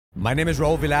My name is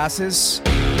Raul Villacis,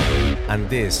 and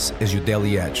this is your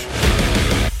Daily Edge.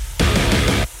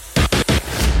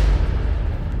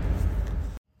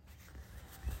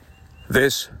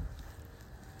 This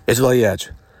is Daily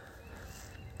Edge.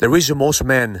 The reason most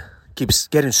men keep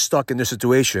getting stuck in their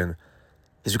situation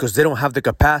is because they don't have the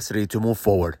capacity to move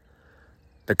forward.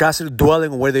 The capacity of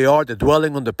dwelling on where they are, they're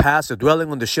dwelling on the past, they're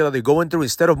dwelling on the shit that they're going through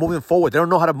instead of moving forward. They don't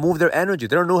know how to move their energy.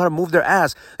 They don't know how to move their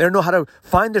ass. They don't know how to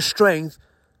find the strength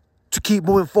to keep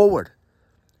moving forward.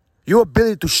 Your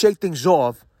ability to shake things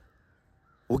off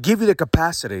will give you the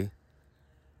capacity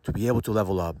to be able to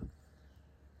level up.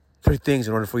 3 things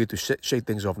in order for you to shake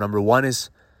things off. Number 1 is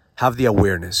have the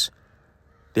awareness.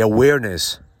 The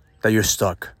awareness that you're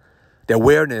stuck. The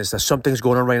awareness that something's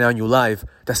going on right now in your life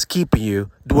that's keeping you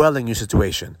dwelling in your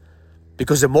situation.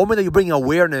 Because the moment that you bring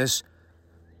awareness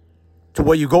to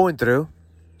what you're going through,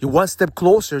 you're one step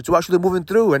closer to actually moving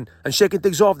through and shaking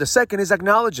things off. The second is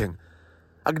acknowledging.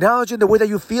 Acknowledging the way that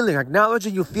you're feeling.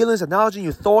 Acknowledging your feelings. Acknowledging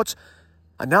your thoughts.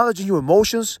 Acknowledging your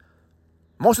emotions.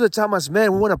 Most of the time as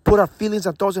men, we want to put our feelings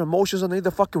and thoughts and emotions underneath the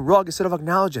fucking rug instead of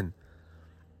acknowledging.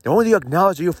 The moment you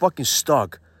acknowledge that you're fucking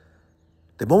stuck,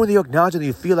 the moment that you acknowledge that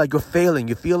you feel like you're failing,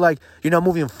 you feel like you're not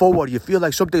moving forward, you feel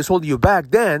like something is holding you back,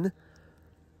 then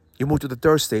you move to the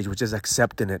third stage, which is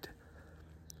accepting it.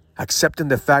 Accepting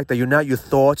the fact that you're not your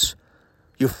thoughts,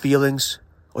 your feelings,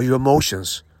 or your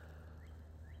emotions.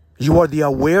 You are the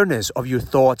awareness of your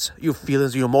thoughts, your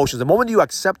feelings, your emotions. The moment you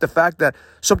accept the fact that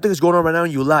something is going on right now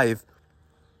in your life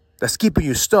that's keeping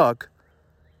you stuck,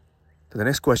 then the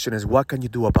next question is, what can you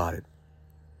do about it?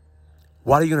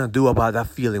 What are you going to do about that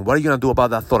feeling? What are you going to do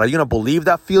about that thought? Are you going to believe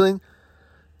that feeling?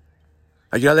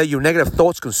 Are you going to let your negative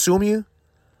thoughts consume you?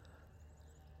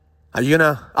 Are you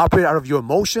going to operate out of your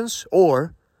emotions?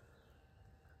 Or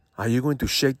are you going to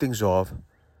shake things off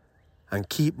and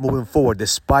keep moving forward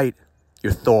despite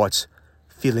your thoughts,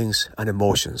 feelings, and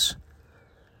emotions?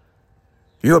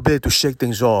 Your ability to shake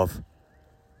things off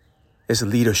is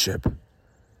leadership.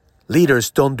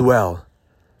 Leaders don't dwell.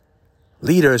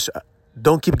 Leaders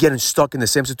don't keep getting stuck in the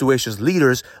same situations.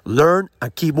 Leaders learn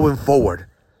and keep moving forward.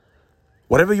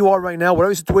 Whatever you are right now,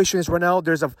 whatever your situation is right now,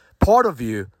 there's a part of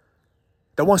you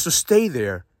that wants to stay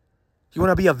there. You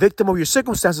want to be a victim of your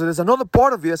circumstances. There's another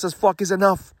part of you that says, fuck is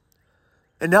enough.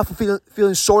 Enough of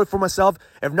feeling sorry for myself.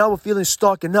 Enough of feeling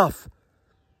stuck. Enough.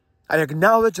 I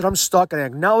acknowledge that I'm stuck. And I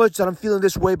acknowledge that I'm feeling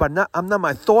this way, but I'm not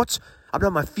my thoughts. I'm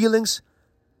not my feelings.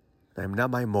 And I'm not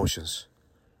my emotions.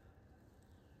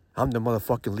 I'm the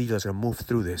motherfucking leader that's going to move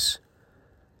through this.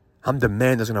 I'm the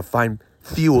man that's going to find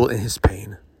fuel in his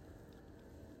pain.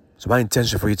 So my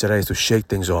intention for you today is to shake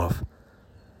things off.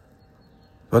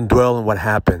 Don't dwell on what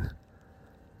happened.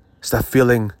 Stop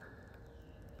feeling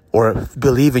or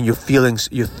believing your feelings,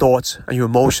 your thoughts, and your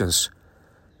emotions.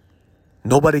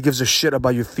 Nobody gives a shit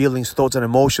about your feelings, thoughts, and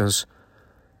emotions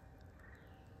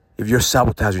if you're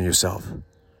sabotaging yourself.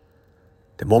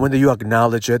 The moment that you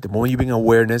acknowledge it, the moment you bring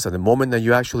awareness, and the moment that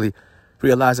you actually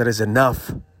realize that it's enough,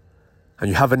 and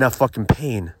you have enough fucking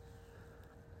pain,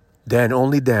 then,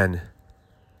 only then,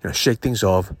 you're going to shake things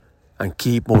off and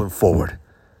keep moving forward.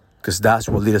 Because that's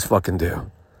what leaders fucking do.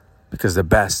 Because the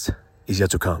best is yet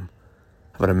to come.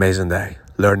 Have an amazing day.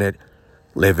 Learn it,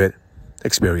 live it,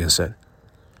 experience it.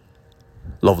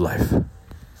 Love life.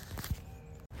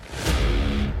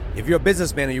 If you're a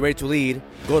businessman and you're ready to lead,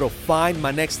 go to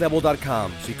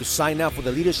findmynextlevel.com so you can sign up for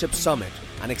the Leadership Summit,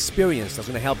 an experience that's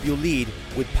going to help you lead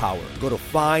with power. Go to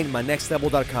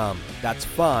findmynextlevel.com. That's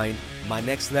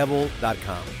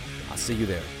findmynextlevel.com. I'll see you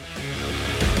there.